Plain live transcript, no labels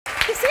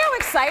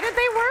excited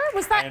they were?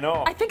 Was that? I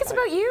know. I think it's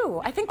about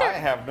you. I think they're. I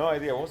have no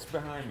idea what's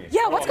behind me.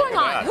 Yeah, what's going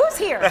on? Who's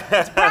here?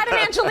 It's Brad and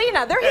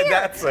Angelina. They're here.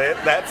 That's it.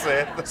 That's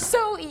it.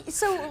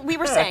 So we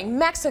were saying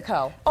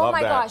Mexico. Oh Love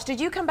my that. gosh, did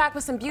you come back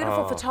with some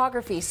beautiful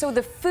photography? So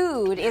the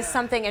food is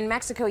something in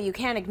Mexico you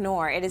can't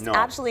ignore. It is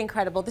absolutely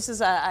incredible. This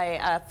is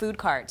a food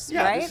cart,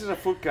 right? This is a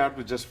food cart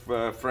with just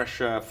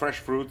fresh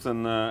fruits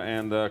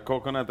and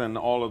coconut and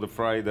all of the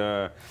fried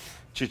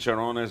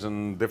chicharrones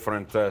and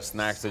different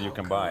snacks that you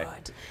can buy.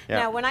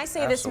 Yeah, now, when I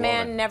say this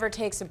man never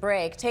takes a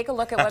break, take a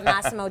look at what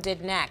Massimo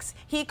did next.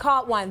 He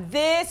caught one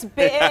this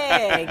big,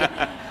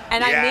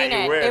 and I mean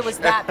it. Wish. It was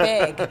that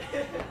big.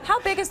 How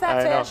big is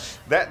that fish?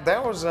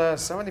 That was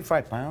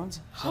 75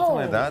 pounds, something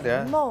like that.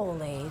 Yeah.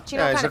 Moly! Do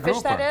you know what kind of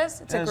fish that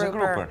is? It's a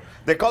grouper.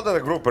 They call it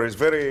a grouper. It's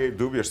very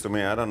dubious to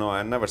me. I don't know.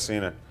 I've never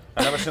seen it.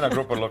 I've never seen a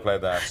grouper look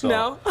like that. So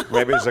no?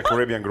 Maybe it's a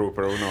Caribbean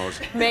grouper. Who knows?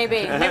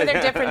 Maybe. Maybe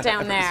they're different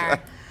down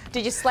there.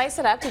 Did you slice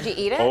it up? Did you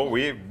eat it? Oh,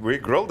 we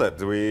grilled it.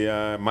 We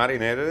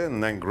marinated it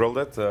and then grilled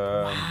it.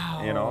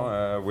 Wow. You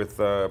know, with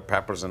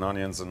peppers and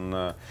onions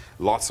and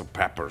lots of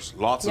peppers.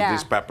 Lots of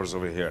these peppers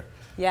over here.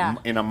 Yeah.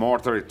 In a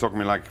mortar, it took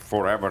me like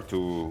forever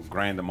to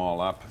grind them all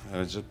up. It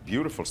was just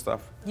beautiful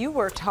stuff. You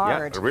worked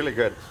hard. Yeah, really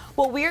good.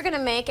 Well, we're going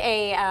to make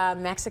a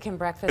Mexican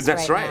breakfast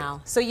right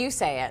now. So you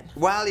say it.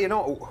 Well, you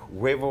know,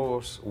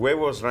 huevos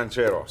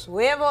rancheros.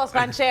 Huevos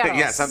rancheros.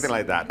 Yeah, something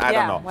like that. I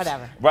don't know.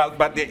 Whatever. Well,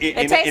 but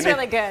it tastes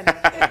really good.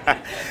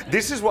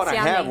 This is what it's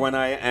I have yummy. when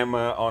I am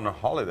on a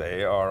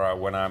holiday or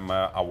when I'm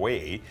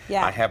away.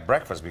 Yeah. I have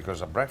breakfast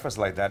because a breakfast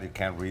like that you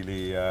can't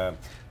really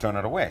turn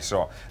it away.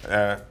 So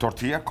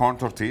tortilla, corn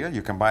tortilla,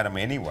 you can buy them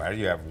anywhere.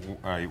 You have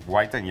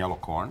white and yellow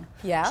corn.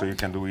 Yeah. So you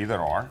can do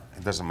either or.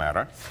 It doesn't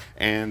matter.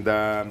 And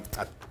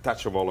a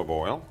touch of olive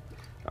oil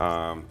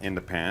in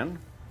the pan.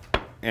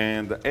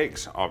 And the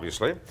eggs,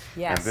 obviously.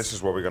 Yes. And this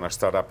is what we're going to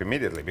start up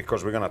immediately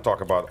because we're going to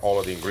talk about all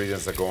of the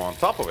ingredients that go on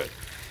top of it.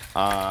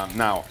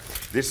 Now,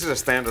 this is a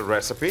standard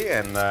recipe,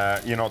 and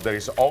you know, there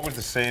is always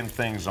the same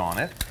things on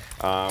it.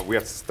 We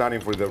are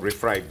starting with the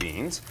refried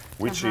beans,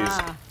 which is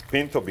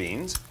pinto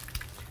beans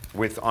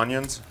with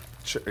onions,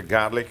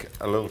 garlic,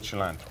 a little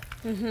cilantro.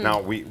 Now,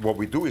 what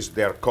we do is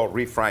they're called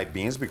refried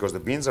beans because the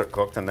beans are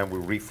cooked and then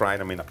we refry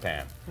them in a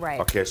pan. Right.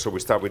 Okay, so we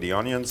start with the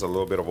onions, a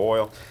little bit of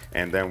oil,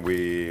 and then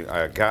we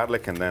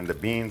garlic, and then the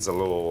beans, a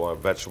little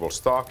vegetable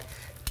stock,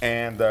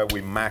 and we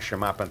mash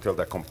them up until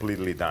they're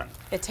completely done.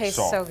 It tastes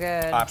so good.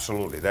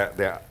 Absolutely,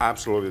 they're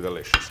absolutely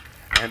delicious.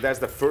 And that's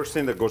the first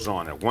thing that goes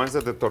on. And once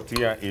that the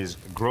tortilla is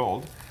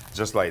grilled,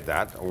 just like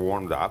that,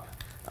 warmed up,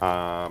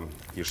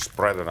 you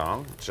spread it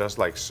on, just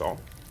like so.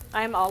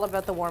 I'm all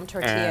about the warm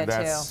tortilla,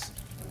 too.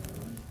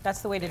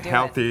 That's the way to do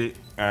it.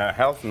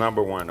 Health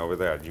number one over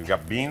there. You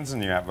got beans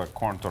and you have a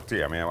corn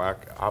tortilla. I mean,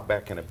 how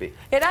bad can it be?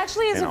 It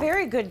actually is a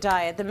very good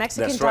diet. The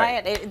Mexican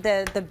diet,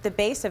 the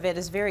base of it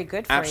is very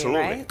good for you,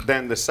 right?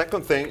 Then the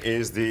second thing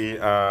is the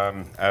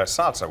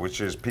salsa,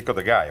 which is pico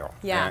de gallo.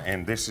 Yeah.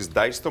 And this is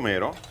diced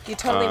tomato. You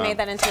totally made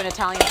that into an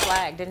Italian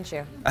flag, didn't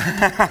you?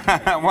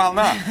 Well,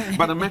 no.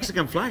 But the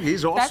Mexican flag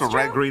is also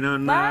red, green,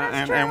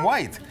 and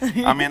white.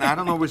 I mean, I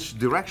don't know which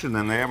direction,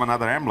 and they have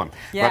another emblem.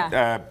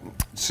 Yeah. But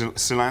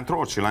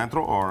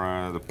cilantro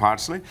or the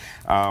parsley.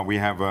 We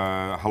have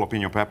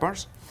jalapeno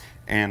peppers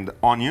and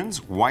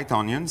onions, white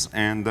onions,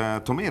 and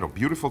tomato,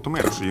 beautiful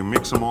tomatoes. So you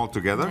mix them all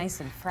together.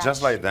 Nice and fresh.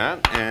 Just like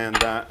that. And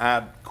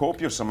add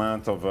copious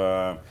amount of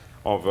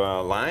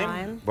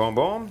lime. Boom,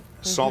 boom.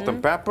 Salt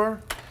and pepper.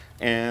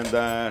 And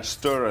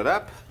stir it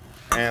up.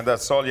 And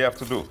that's all you have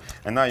to do.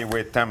 And now you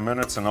wait 10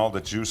 minutes and all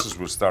the juices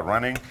will start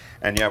running.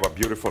 And you have a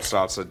beautiful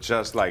salsa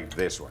just like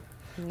this one.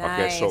 Nice.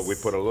 Okay, so we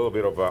put a little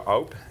bit of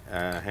out.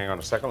 Hang on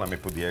a second, let me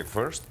put the egg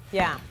first.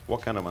 Yeah.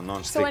 What kind of a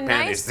non-stick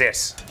pan is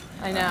this?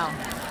 I know.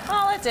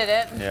 Well, it did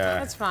it. Yeah.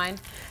 That's fine.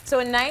 So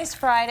a nice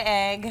fried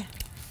egg.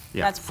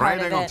 Yeah, that's fried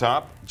part egg of on it.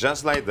 top,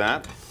 just like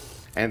that.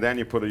 And then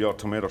you put your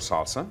tomato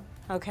salsa.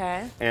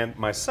 Okay. And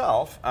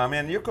myself, I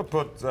mean, you could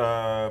put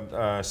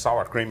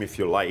sour cream if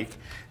you like.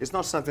 It's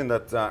not something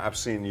that I've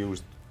seen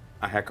used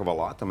a heck of a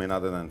lot. I mean,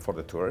 other than for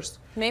the tourists.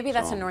 Maybe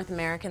that's a North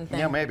American thing.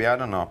 Yeah, maybe. I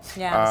don't know.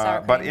 Yeah, sour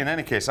cream. But in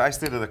any case, I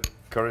stayed at the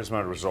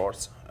Charisma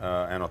Resorts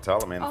and Hotel.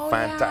 I mean,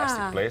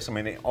 fantastic place. I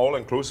mean, all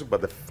inclusive,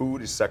 but the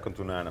food is second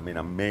to none. I mean,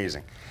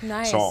 amazing.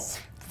 Nice. So,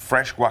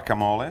 fresh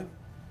guacamole.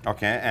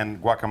 Okay,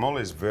 and guacamole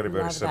is very,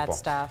 very simple. That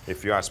stuff.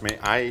 If you ask me,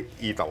 I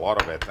eat a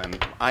lot of it,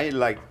 and I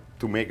like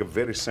to make it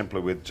very simply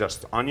with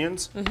just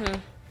onions,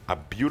 a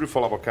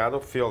beautiful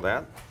avocado. Feel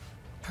that?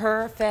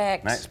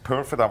 Perfect. Nice,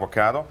 perfect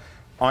avocado.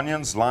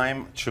 Onions,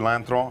 lime,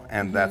 cilantro,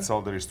 and that's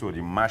all there is to it.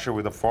 You mash it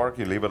with a fork,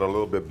 you leave it a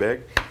little bit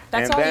big.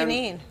 That's and all then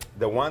you need.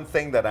 The one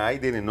thing that I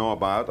didn't know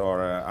about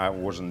or I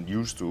wasn't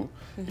used to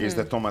is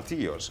the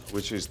tomatillos,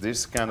 which is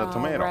this kind of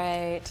tomato.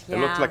 Right, yeah. It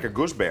looks like a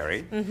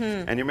gooseberry,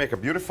 and you make a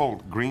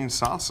beautiful green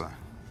salsa.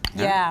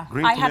 Yeah,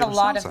 green I had a tomato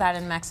lot salsa. of that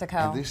in Mexico.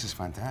 And this is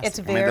fantastic. It's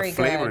I mean, very the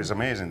flavor good. is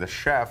amazing. The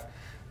chef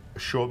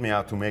showed me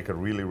how to make it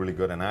really, really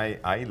good, and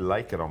I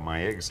like it on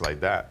my eggs like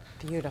that.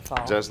 Beautiful.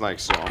 Just like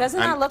so. Doesn't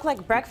that look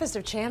like breakfast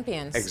of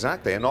champions?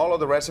 Exactly, and all of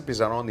the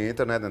recipes are on the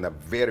internet, and they're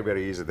very,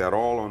 very easy. They're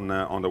all on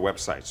the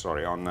website.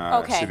 Sorry, on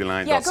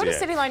cityline.ca. Yeah, go to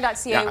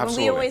cityline.ca. Yeah, when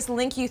we always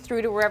link you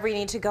through to wherever you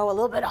need to go. A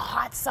little bit of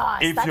hot sauce.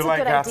 If That's you a like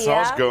good hot idea.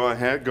 sauce, go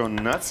ahead, go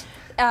nuts.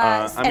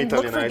 And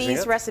look for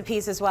these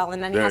recipes as well,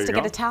 and then he has to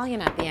get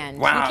Italian at the end.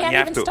 Wow, you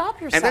can't even stop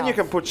yourself. And then you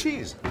can put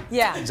cheese.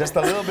 Yeah. Just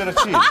a little bit of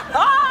cheese.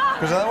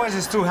 Because otherwise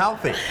it's too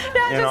healthy.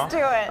 No, just do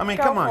it. I mean,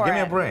 go come on, give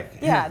me a it. break.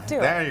 Yeah, do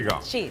it. There you go.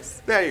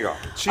 Cheese. There you go.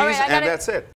 Cheese, right, and that's it.